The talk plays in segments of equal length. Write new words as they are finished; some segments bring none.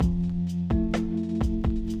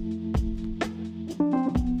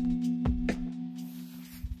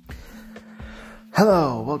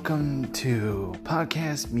Hello, welcome to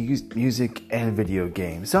podcast, music, and video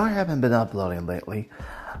games. Sorry I haven't been uploading lately,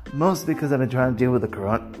 mostly because I've been trying to deal with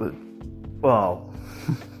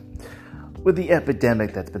with the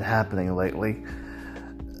epidemic that's been happening lately.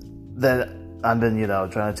 That I've been,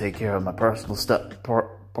 trying to take care of my personal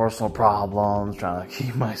personal problems, trying to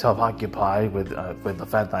keep myself occupied with the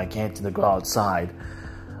fact that I can't seem to go outside.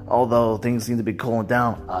 Although things seem to be cooling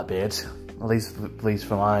down a bit. At least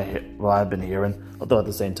from what I've been hearing. Although at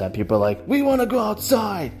the same time, people are like, we want to go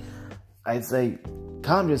outside. I'd say,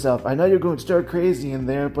 calm yourself. I know you're going stir crazy in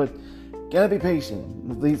there, but gotta be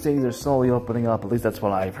patient. These things are slowly opening up. At least that's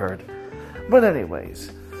what I've heard. But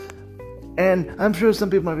anyways, and I'm sure some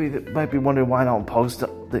people might be wondering why I don't post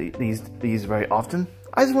these very often.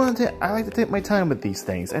 I like to take my time with these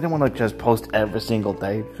things. I don't want to just post every single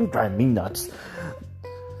day. It would drive me nuts.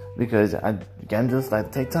 Because I just like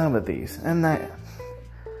to take time with these, and I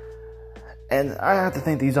have to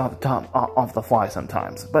think these off the fly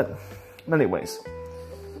sometimes. But anyways,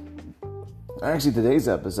 actually today's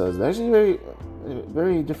episode is actually a very,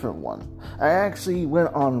 very different one. I actually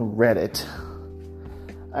went on Reddit.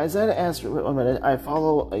 I decided to ask on Reddit. I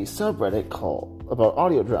follow a subreddit about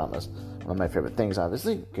audio dramas. One of my favorite things,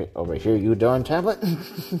 obviously. Get over here, you darn tablet.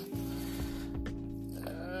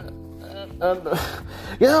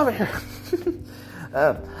 Get over here!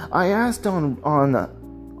 I asked on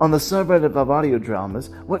the subreddit of audio dramas,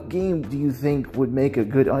 what game do you think would make a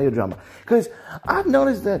good audio drama? Because I've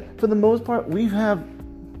noticed that for the most part, we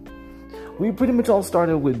pretty much all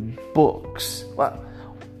started with books. Well,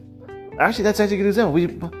 actually, that's actually a good example.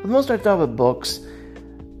 For the most part, started with books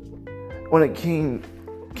when it came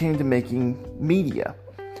to making media.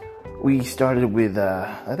 We started with,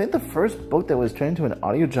 I think the first book that was turned into an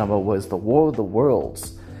audio drama was The War of the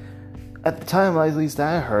Worlds. At the time, at least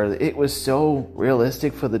I heard, it was so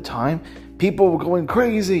realistic for the time. People were going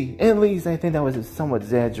crazy. At least I think that was somewhat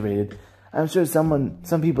exaggerated. I'm sure some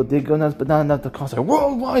people did go nuts, but not enough to cause a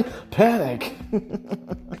worldwide panic.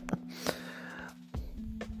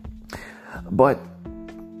 But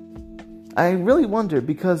I really wonder,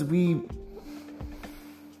 because we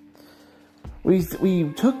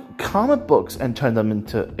took comic books and turned them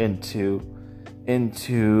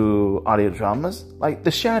into audio dramas, like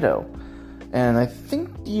The Shadow, and I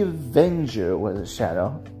think The Avenger was a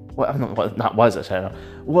shadow. Well,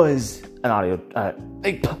 was an audio, a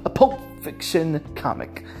Pulp Fiction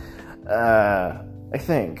comic. I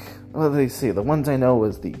think. Well, let me see. The ones I know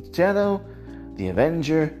was The Shadow, The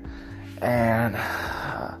Avenger, and.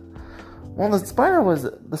 Well, the Spider was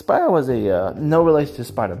a no relation to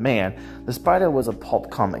Spider-Man. The Spider was a pulp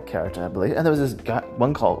comic character, I believe, and there was this guy,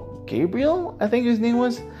 one called Gabriel, I think his name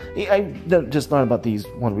was. I just learned about these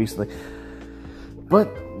one recently, but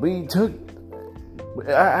we took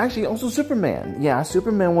actually also Superman. Yeah,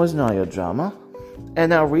 Superman was an audio drama,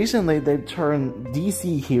 and now recently they've turned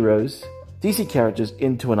DC characters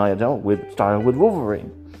into an audio drama, starting with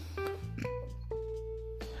Wolverine.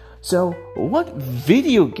 So, what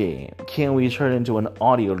video game can we turn into an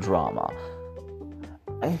audio drama?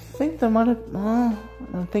 I think there might have...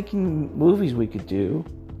 I'm thinking movies we could do.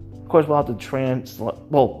 Of course, we'll have to translate...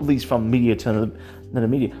 Well, at least from media to another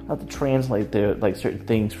media. We'll have to translate certain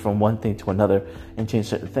things from one thing to another and change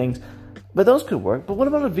certain things. But those could work. But what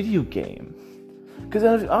about a video game? Because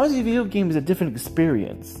obviously a video game is a different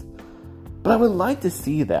experience. But I would like to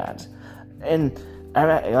see that. And,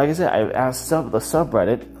 like I said, I asked the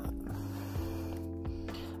subreddit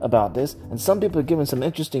about this, and some people have given some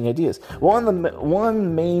interesting ideas.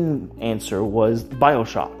 One main answer was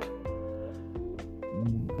BioShock.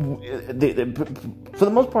 For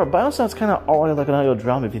the most part, BioShock's kind of already like an audio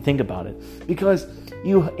drama if you think about it, because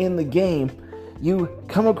in the game you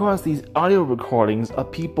come across these audio recordings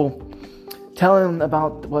of people telling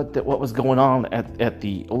about what was going on at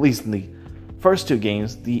least in the first two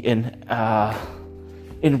games, in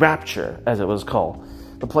Rapture, as it was called,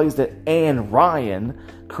 the place that Anne Ryan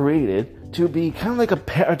created to be kind of like a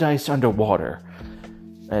paradise underwater.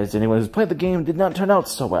 As anyone who's played the game, did not turn out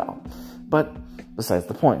so well. But besides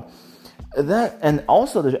the point. That, and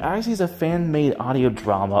also there actually is a fan-made audio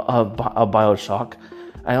drama of BioShock.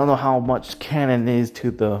 I don't know how much canon is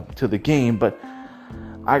to the game, but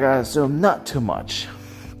I gotta assume not too much.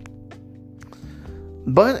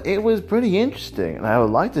 But it was pretty interesting, and I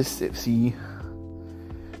would like to see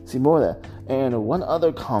more of that. And one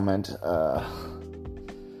other comment,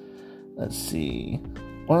 let's see.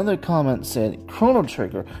 One other comment said Chrono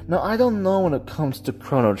Trigger. Now, I don't know when it comes to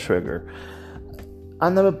Chrono Trigger. I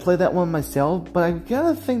never played that one myself, but I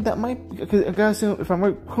gotta think that might, because I gotta assume, if I'm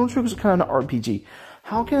right, Chrono Trigger is kind of an RPG.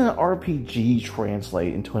 how can an RPG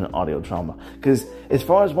translate into an audio drama? Because as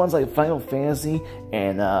far as ones like Final Fantasy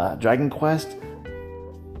and Dragon Quest,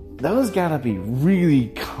 those gotta be really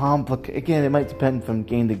complicated. Again, it might depend from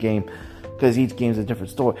game to game, because each game's a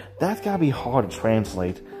different story. That's gotta be hard to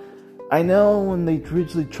translate. I know when they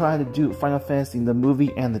originally tried to do Final Fantasy, the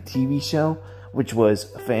movie and the TV show, which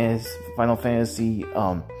was Final Fantasy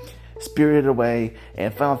Spirited Away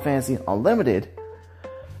and Final Fantasy Unlimited,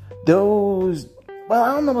 those... Well,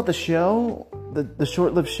 I don't know about the show, the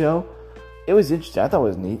short-lived show. It was interesting. I thought it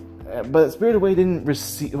was neat. But Spirited Away didn't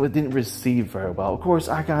receive very well. Of course,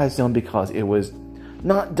 I got assumed because it was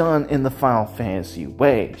not done in the Final Fantasy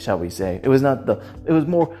way, shall we say. It was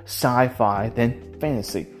more sci-fi than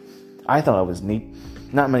fantasy. I thought it was neat.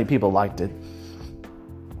 Not many people liked it.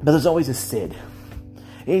 But there's always a Cid.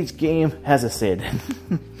 Each game has a Cid.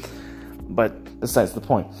 But besides the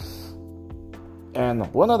point.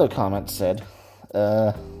 And one other comment said,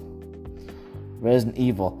 Resident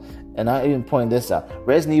Evil. And I even pointed this out.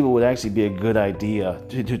 Resident Evil would actually be a good idea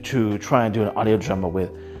to try and do an audio drama with.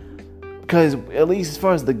 Because, at least as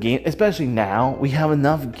far as the game, especially now, we have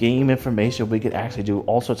enough game information we could actually do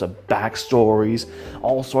all sorts of backstories,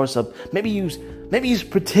 all sorts of... Maybe use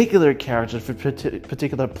particular characters for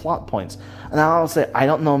particular plot points. And I'll say, I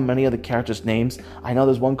don't know many of the characters' names. I know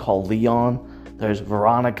there's one called Leon, there's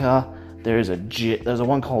Veronica, there's a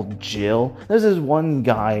one called Jill. There's this one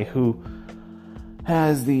guy who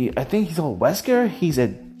has I think he's called Wesker. He's a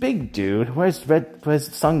big dude, wears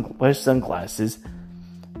sunglasses.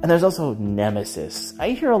 And there's also Nemesis.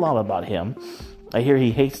 I hear a lot about him. I hear he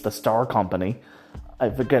hates the Star Company. I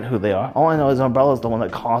forget who they are. All I know is Umbrella's the one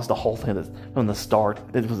that caused the whole thing from the start.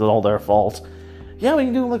 It was all their fault. Yeah, we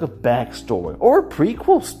can do like a backstory or a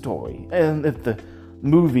prequel story, and if the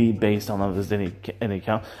movie based on them is any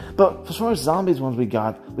count. But as far as zombies ones, we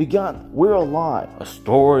got We're Alive, a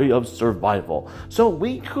story of survival. So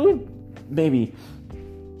we could maybe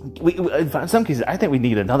in some cases I think we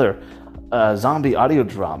need another zombie audio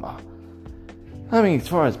drama. I mean, as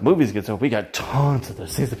far as movies get, so we got tons of there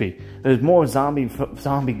seems to be. There's more zombie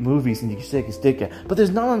movies than you can stick at, but there's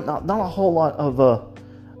not a whole lot of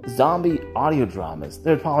zombie audio dramas.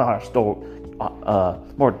 There's probably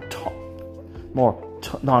more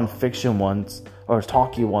non-fiction ones or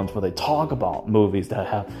talky ones where they talk about movies that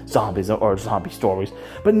have zombies or zombie stories,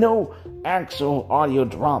 but no actual audio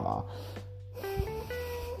drama.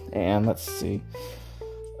 And let's see.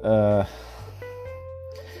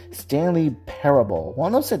 Stanley Parable.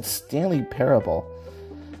 One of them said Stanley Parable.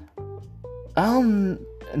 And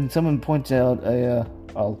someone pointed out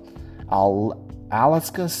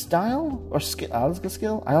Alaska Style or Alaska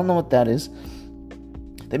Skill. I don't know what that is.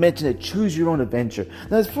 They mentioned a choose your own adventure.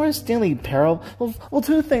 Now, as far as Stanley Parable, well,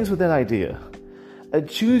 two things with that idea. A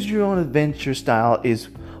choose your own adventure style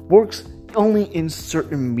works only in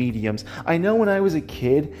certain mediums. I know when I was a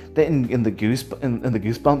kid that in the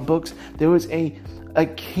Goosebump books there was a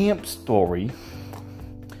camp story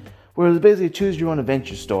where it was basically a choose your own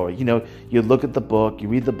adventure story. You know, you look at the book, you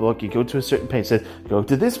read the book, you go to a certain page, says go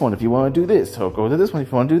to this one if you want to do this, or go to this one if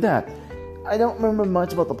you want to do that. I don't remember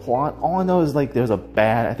much about the plot. All I know is like there's a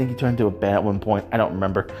bat. I think he turned into a bat at one point. I don't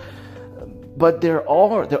remember. But there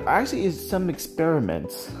actually is some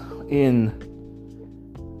experiments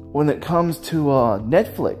when it comes to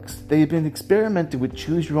Netflix. They've been experimenting with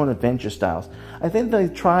choose your own adventure styles. I think they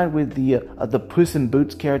tried with the Puss in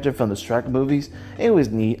Boots character from the Shrek movies. It was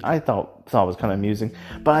neat. I thought it was kind of amusing.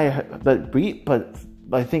 But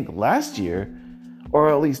I think last year, or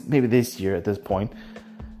at least maybe this year at this point,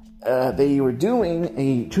 they were doing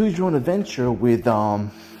a choose your own adventure with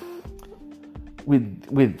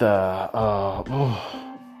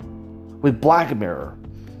Black Mirror.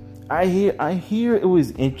 I hear it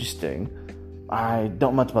was interesting. I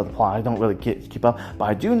don't know much about the plot. I don't really keep up, but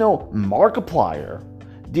I do know Markiplier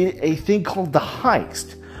did a thing called The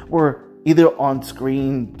Heist, where either on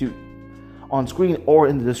screen or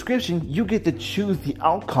in the description, you get to choose the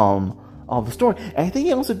outcome of the story. And I think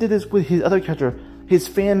he also did this with his other character, his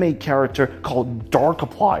fan-made character called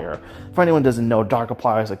Darkiplier. For anyone who doesn't know,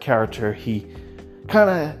 Darkiplier is a character he kind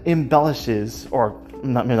of embellishes, or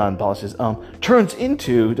not embellishes, turns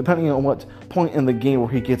into, depending on what point in the game where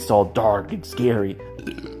he gets all dark and scary.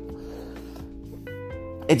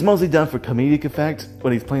 It's mostly done for comedic effect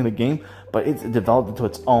when he's playing the game, but it's developed into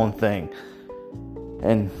its own thing.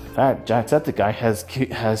 And in fact, Jacksepticeye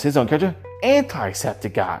has his own character,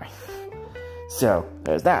 Antisepticeye. So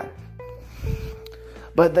there's that.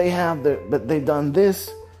 But they've done this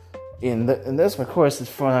in this, of course, as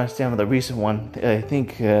far as I understand, the recent one. I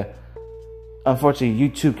think, unfortunately,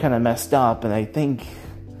 YouTube kind of messed up, and I think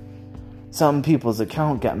some people's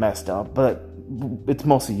account got messed up, but it's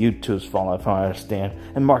mostly YouTube's fault, if I understand.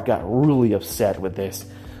 And Mark got really upset with this.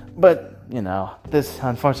 But, you know, this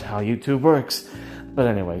unfortunately how YouTube works. But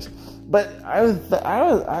anyways,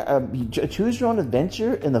 choose your own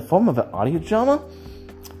adventure in the form of an audio drama.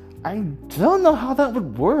 I don't know how that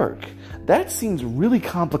would work. That seems really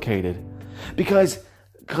complicated, because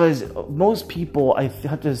most people, I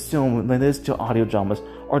have to assume, when it is to audio dramas,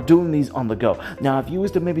 are doing these on the go. Now, if you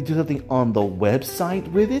was to maybe do something on the website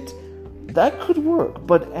with it, that could work.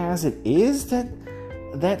 But as it is,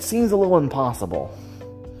 that seems a little impossible.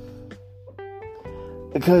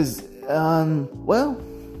 Because, that's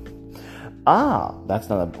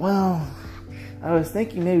not a, I was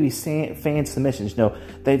thinking maybe fan submissions,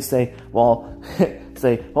 they'd say,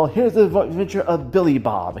 here's the adventure of Billy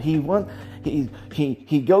Bob. He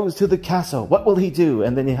goes to the castle. What will he do?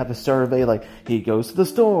 And then you have a survey, like, he goes to the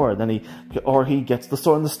store, then he gets the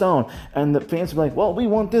sword and the stone. And the fans will be like, well, we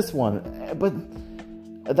want this one. But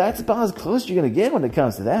that's about as close as you're going to get when it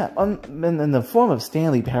comes to that. In the form of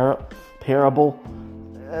Stanley Parable,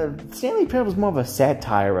 Stanley Parable is more of a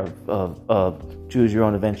satire of choose your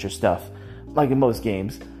own adventure stuff, like in most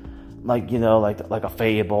games, like like a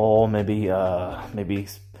Fable, maybe Dragon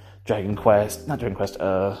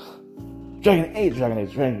Age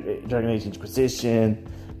Inquisition,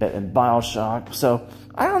 and BioShock. So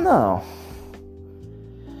I don't know.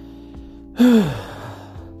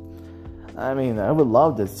 I mean, I would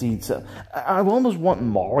love to see. I almost want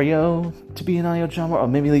Mario to be an audio drama, or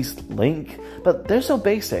maybe at least Link. But they're so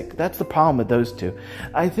basic. That's the problem with those two.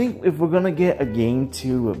 I think if we're gonna get a game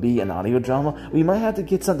to be an audio drama, we might have to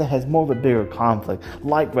get something that has more of a bigger conflict,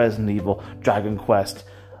 like Resident Evil, Dragon Quest,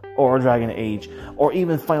 or Dragon Age, or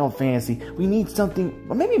even Final Fantasy. We need something,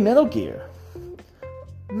 or maybe Metal Gear.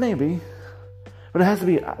 Maybe. But it has to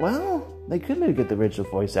be, they could maybe get the original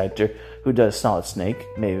voice actor who does Solid Snake,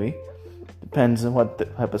 maybe. Depends on what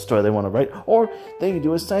type of story they want to write. Or they can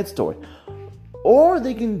do a side story. Or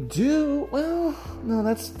they can do,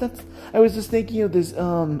 that's I was just thinking of this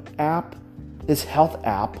this health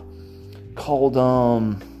app called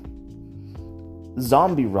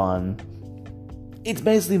Zombie Run. It's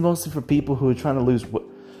basically mostly for people who are trying to lose,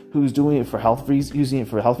 who's doing it for health reasons, using it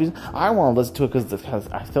for health reasons. I want to listen to it because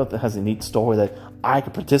I felt it has a neat story that I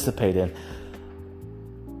could participate in.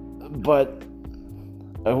 But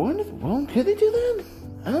I wonder, could they do that?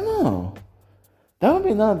 I don't know. That would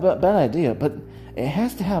be not a bad idea, but it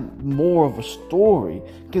has to have more of a story.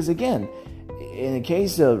 Because again, in the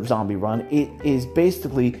case of Zombie Run, it is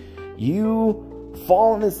basically you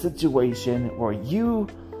fall in a situation where you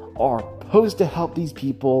are supposed to help these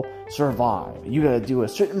people survive. You gotta do a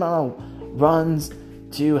certain amount of runs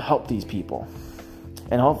to help these people.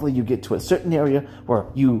 And hopefully you get to a certain area where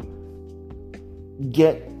you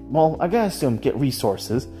get, I gotta assume, get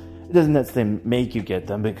resources. It doesn't necessarily make you get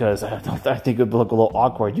them, because I think it would look a little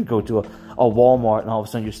awkward. You go to a Walmart and all of a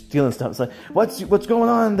sudden you're stealing stuff. It's like, what's going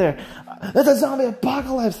on there? That's a zombie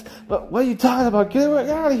apocalypse. But what are you talking about? Get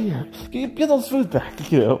out of here. Get those food back,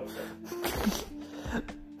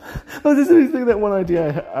 But this is that one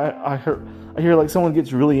idea I heard. I hear like someone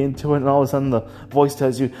gets really into it, and all of a sudden the voice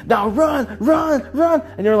tells you, "Now run,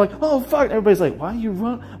 and you're like, "Oh fuck!" And everybody's like, "Why are you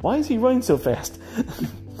run? Why is he running so fast?"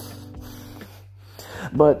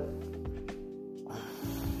 But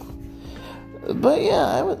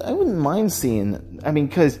yeah, I wouldn't mind seeing. I mean,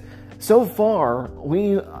 because so far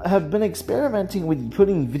we have been experimenting with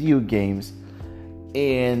putting video games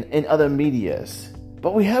in other medias,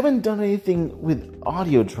 but we haven't done anything with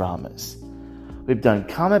audio dramas. We've done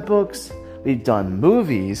comic books, we've done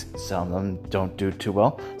movies. Some of them don't do too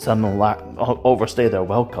well. Some of them overstay their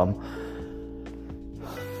welcome.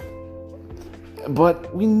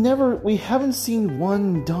 But we haven't seen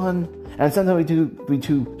one done. And sometimes we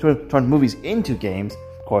turn movies into games.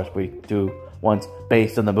 Of course, we do ones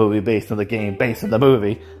based on the movie, based on the game, based on the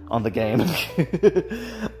movie, on the game.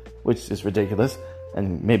 Which is ridiculous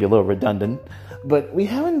and maybe a little redundant. But we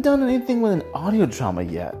haven't done anything with an audio drama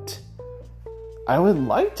yet. I would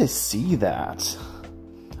like to see that.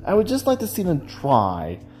 I would just like to see them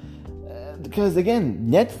try. Because again,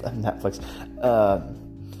 Netflix,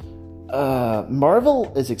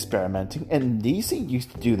 Marvel is experimenting, and DC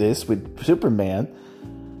used to do this with Superman.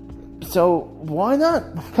 So why not?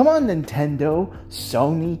 Come on, Nintendo,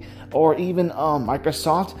 Sony, or even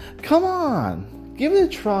Microsoft. Come on, give it a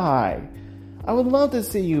try. I would love to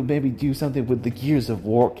see you maybe do something with the Gears of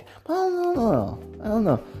War. I don't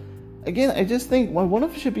know. Again, I just think one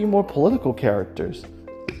of it should be more political characters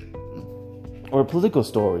or political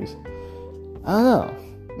stories. I don't know,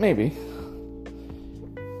 maybe.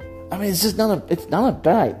 I mean, it's not a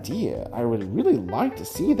bad idea. I would really like to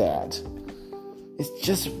see that. It's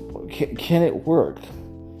just, can it work?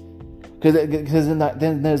 Because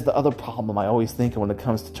then there's the other problem I always think of when it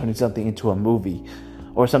comes to turning something into a movie,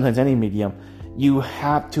 or sometimes any medium. You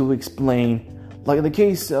have to explain, like in the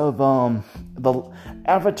case of the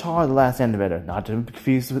Avatar: The Last Airbender, not to be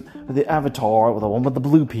confused with the Avatar, with the one with the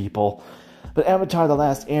blue people, but Avatar: The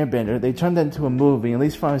Last Airbender. They turned that into a movie. At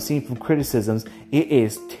least from what I've seen from criticisms, it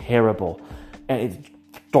is terrible, and it's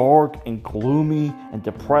dark and gloomy and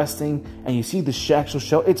depressing. And you see the actual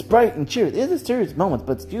show; it's bright and cheery. It is a serious moment,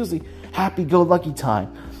 but it's usually happy-go-lucky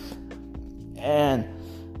time, and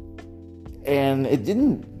it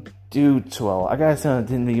didn't do too well. I gotta say, it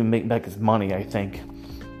didn't even make back its money, I think.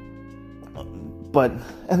 But,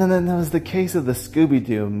 and then there was the case of the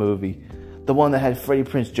Scooby-Doo movie, the one that had Freddie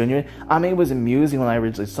Prinze Jr. I mean, it was amusing when I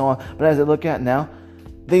originally saw it, but as I look at it now,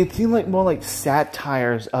 they seem like more like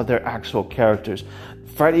satires of their actual characters.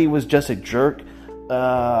 Freddie was just a jerk.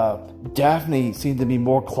 Daphne seemed to be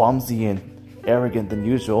more clumsy and arrogant than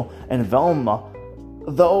usual, and Velma,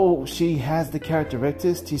 though she has the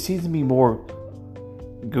characteristics, she seems to be more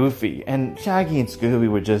goofy. And Shaggy and Scooby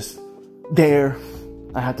were just there,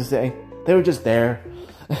 I have to say. They were just there.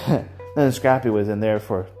 Then Scrappy was in there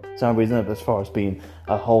for some reason, as far as being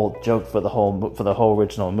a whole joke for the whole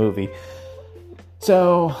original movie.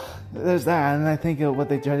 So there's that, and I think of what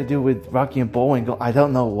they tried to do with Rocky and Bullwinkle. I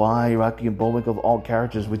don't know why Rocky and Bullwinkle, all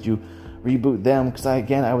characters, would you reboot them? Because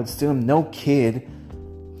I would assume no kid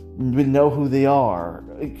would know who they are.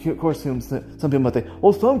 Of course, some people might think,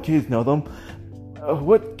 well, some kids know them.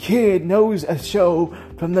 What kid knows a show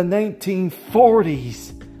from the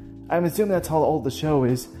 1940s? I'm assuming that's how old the show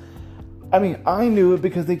is. I mean, I knew it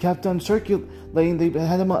because they kept on circulating. They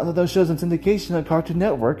had them on those shows on syndication on Cartoon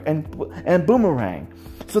Network and Boomerang.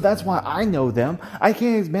 So that's why I know them. I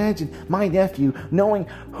can't imagine my nephew knowing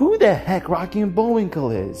who the heck Rocky and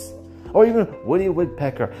Bullwinkle is. Or even Woody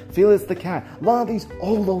Woodpecker, Felix the Cat. A lot of these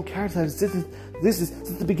old characters. This is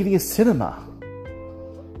since the beginning of cinema.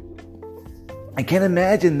 I can't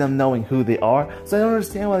imagine them knowing who they are, so I don't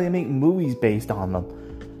understand why they make movies based on them.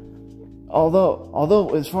 Although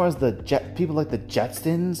as far as people like the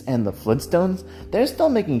Jetsons and the Flintstones, they're still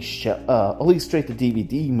making at least straight to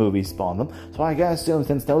DVD movies on them. So I gotta assume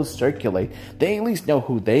since those circulate, they at least know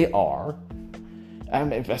who they are. I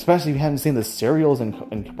mean, especially if you haven't seen the serials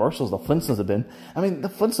and commercials the Flintstones have been. I mean, the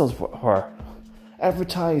Flintstones were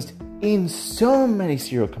advertised in so many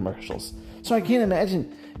serial commercials. So I can't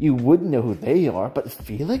imagine you wouldn't know who they are. But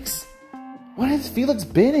Felix? What has Felix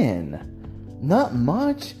been in? Not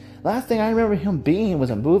much. Last thing I remember him being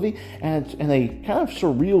was a movie and a kind of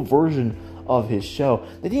surreal version of his show.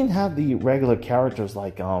 They didn't have the regular characters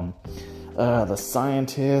like the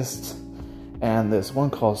scientist and this one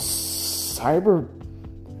called Cyber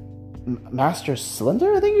Master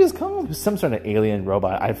Cylinder, I think he was called. He was some sort of alien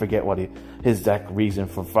robot. I forget what his exact reason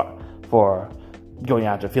for going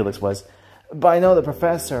after Felix was. But I know the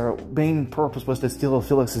professor main purpose was to steal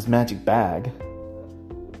Felix's magic bag.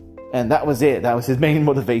 And that was it. That was his main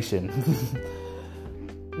motivation.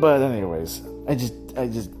 But anyways, I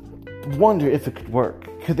just wonder if it could work.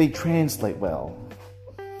 Could they translate well?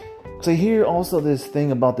 Because I hear also this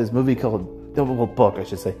thing about this movie called, book I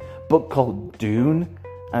should say, book called Dune.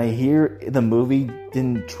 I hear the movie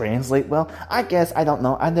didn't translate well. I guess, I don't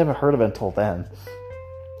know. I never heard of it until then.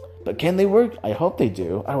 But can they work? I hope they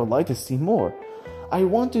do. I would like to see more. I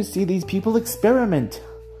want to see these people experiment.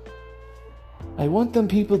 I want them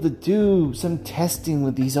people to do some testing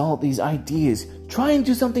with all these ideas. Try and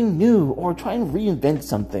do something new, or try and reinvent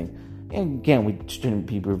something. And again, we shouldn't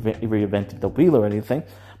be reinventing the wheel or anything,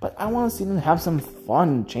 but I want to see them have some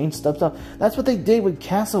fun, change stuff up. That's what they did with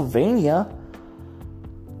Castlevania.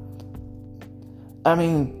 I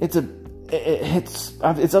mean, it's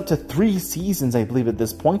up to 3 seasons, I believe, at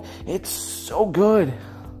this point. It's so good.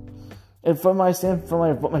 And from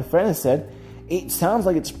what my friend has said, it sounds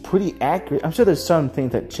like it's pretty accurate. I'm sure there's some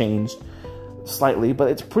things that changed slightly, but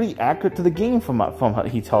it's pretty accurate to the game from what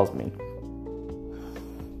he tells me.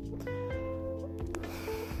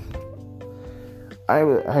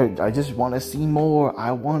 I just want to see more.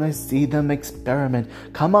 I want to see them experiment.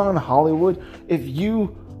 Come on, Hollywood. If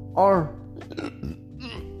you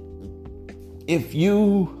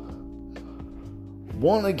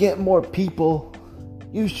want to get more people,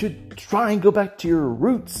 you should try and go back to your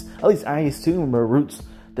roots. At least I assume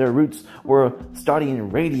their roots were starting in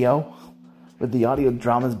radio with the audio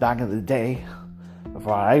dramas back in the day,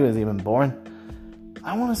 before I was even born.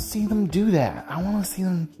 I want to see them do that. I want to see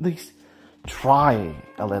them at least try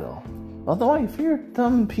a little. Although I fear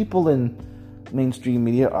some people in mainstream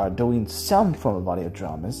media are doing some form of audio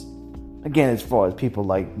dramas. Again, as far as people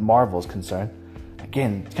like Marvel's concerned.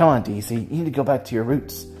 Again, come on, DC, you need to go back to your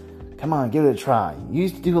roots. Come on, give it a try. You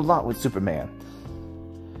used to do a lot with Superman.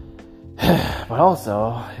 But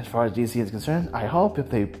also, as far as DC is concerned, I hope if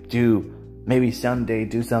they do maybe someday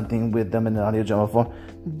do something with them in an audio drama form,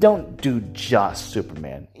 don't do just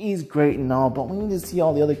Superman. He's great and all, but we need to see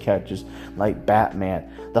all the other characters like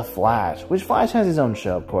Batman, The Flash, which Flash has his own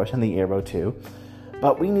show, of course, and the Arrow too.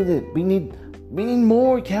 But we need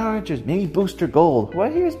more characters. Maybe Booster Gold, who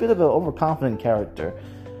I hear is a bit of an overconfident character.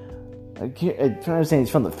 I'm trying to understand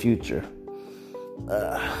he's from the future.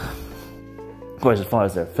 Of course, as far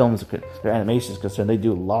as their films, their animation is concerned, they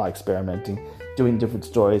do a lot of experimenting, doing different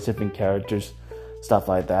stories, different characters, stuff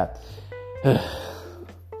like that.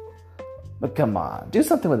 But come on, do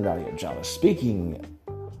something with an audio drama. Speaking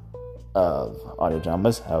of audio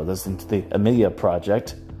dramas, I was listening to the Amelia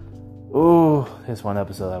Project. Ooh, there's one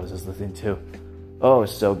episode I was just listening to. Oh,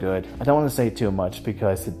 it's so good. I don't want to say too much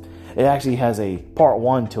because it actually has a part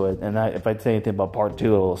 1 to it, and if I say anything about part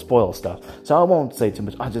 2, it will spoil stuff. So I won't say too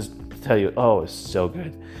much. I'll just tell you, oh, it's so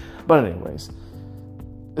good. But anyways,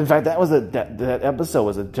 in fact, that episode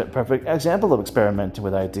was a perfect example of experimenting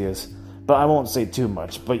with ideas. But I won't say too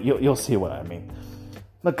much, but you'll see what I mean.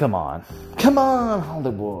 But come on,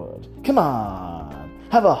 Hollywood, come on,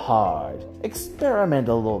 have a heart, experiment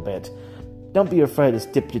a little bit. Don't be afraid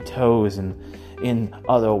to dip your toes in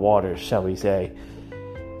other waters, shall we say.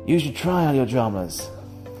 You should try audio dramas.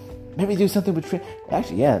 Maybe do something with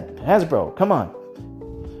actually, yeah, Hasbro, come on.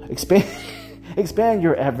 Expand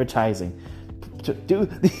your advertising. Do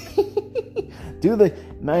the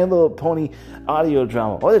My Little Pony audio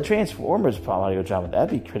drama or the Transformers audio drama. That'd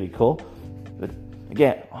be pretty cool. But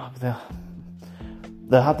again,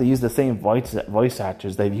 they'll have to use the same voice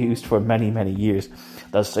actors they've used for many years.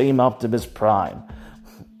 The same Optimus Prime.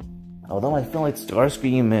 Although I feel like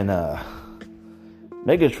Starscream and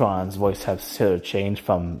Megatron's voice have sort of changed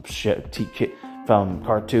from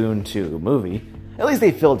cartoon to movie. At least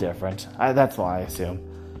they feel different. That's why I assume.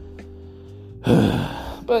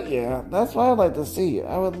 But yeah, that's what I'd like to see.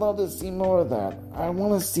 I would love to see more of that. I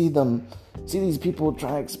want to see these people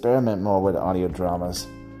try to experiment more with audio dramas.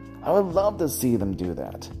 I would love to see them do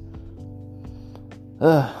that.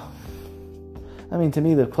 I mean, to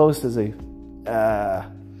me, the closest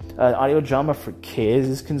an audio drama for kids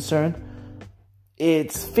is concerned,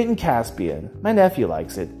 it's Finn Caspian. My nephew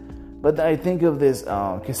likes it. But I think of this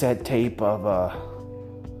cassette tape of,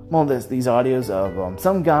 these audios of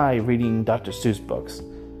some guy reading Dr. Seuss books.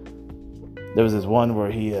 There was this one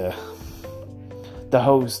where the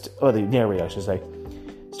host, or the narrator I should say,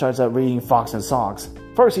 starts out reading Fox and Socks.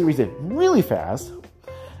 First he reads it really fast.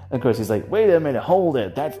 And of course he's like, wait a minute, hold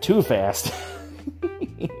it, that's too fast.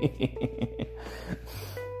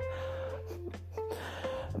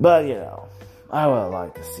 But, I would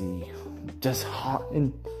like to see just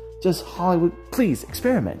Hollywood, please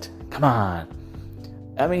experiment. Come on.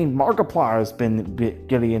 I mean, Markiplier has been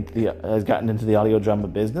has gotten into the audio drama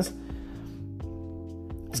business.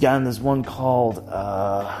 He's gotten this one called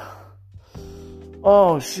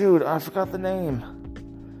oh shoot, I forgot the name.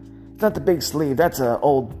 It's not The Big Sleeve. That's an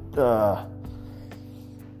old I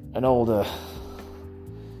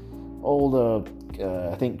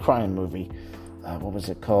think crime movie. What was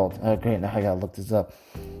it called? Great, now I gotta look this up.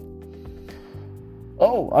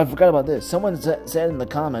 Oh, I forgot about this. Someone said in the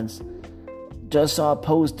comments, just saw a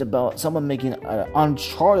post about someone making an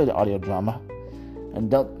Uncharted audio drama,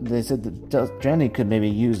 and they said that Jenny could maybe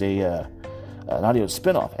use an audio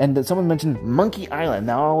spin-off. And someone mentioned Monkey Island.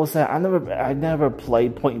 Now I will say I never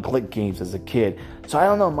played point-and-click games as a kid, so I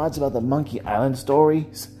don't know much about the Monkey Island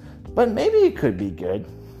stories, but maybe it could be good.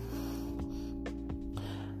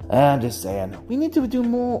 I'm just saying, we need to do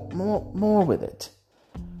more with it.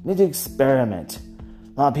 We need to experiment.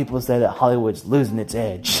 A lot of people say that Hollywood's losing its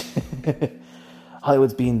edge.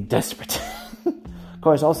 Hollywood's being desperate. Of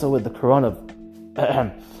course, also with the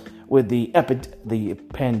with the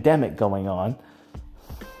pandemic going on.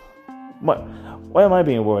 Why am I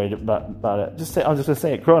being worried about it? I'm just gonna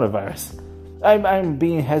say it, coronavirus. I'm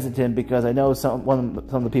being hesitant because I know some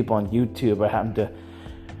of the people on YouTube are having to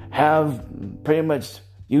have pretty much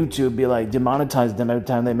YouTube be like demonetize them every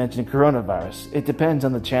time they mention coronavirus. It depends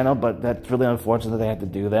on the channel, but that's really unfortunate that they have to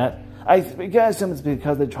do that. I assume it's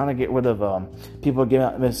because they're trying to get rid of people giving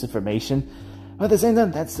out misinformation. But at the same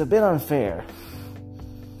time, that's a bit unfair.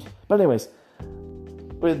 But anyways,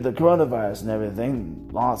 with the coronavirus and everything,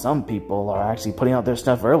 some people are actually putting out their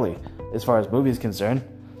stuff early, as far as movies concerned.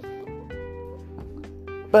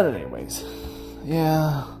 But anyways,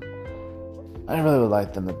 yeah, I really would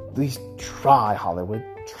like them to at least try Hollywood.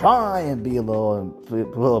 Try and be a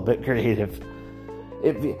little bit creative.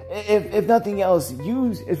 If nothing else,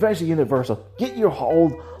 use, especially Universal, get your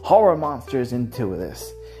old horror monsters into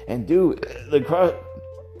this and do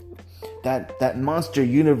that monster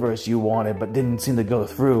universe you wanted but didn't seem to go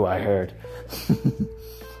through. I heard.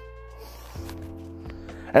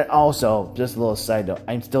 And also, just a little side note,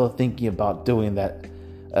 I'm still thinking about doing that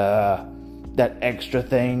extra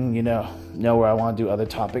thing, where I want to do other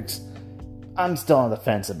topics. I'm still on the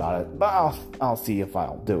fence about it, but I'll see if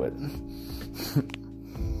I'll do it.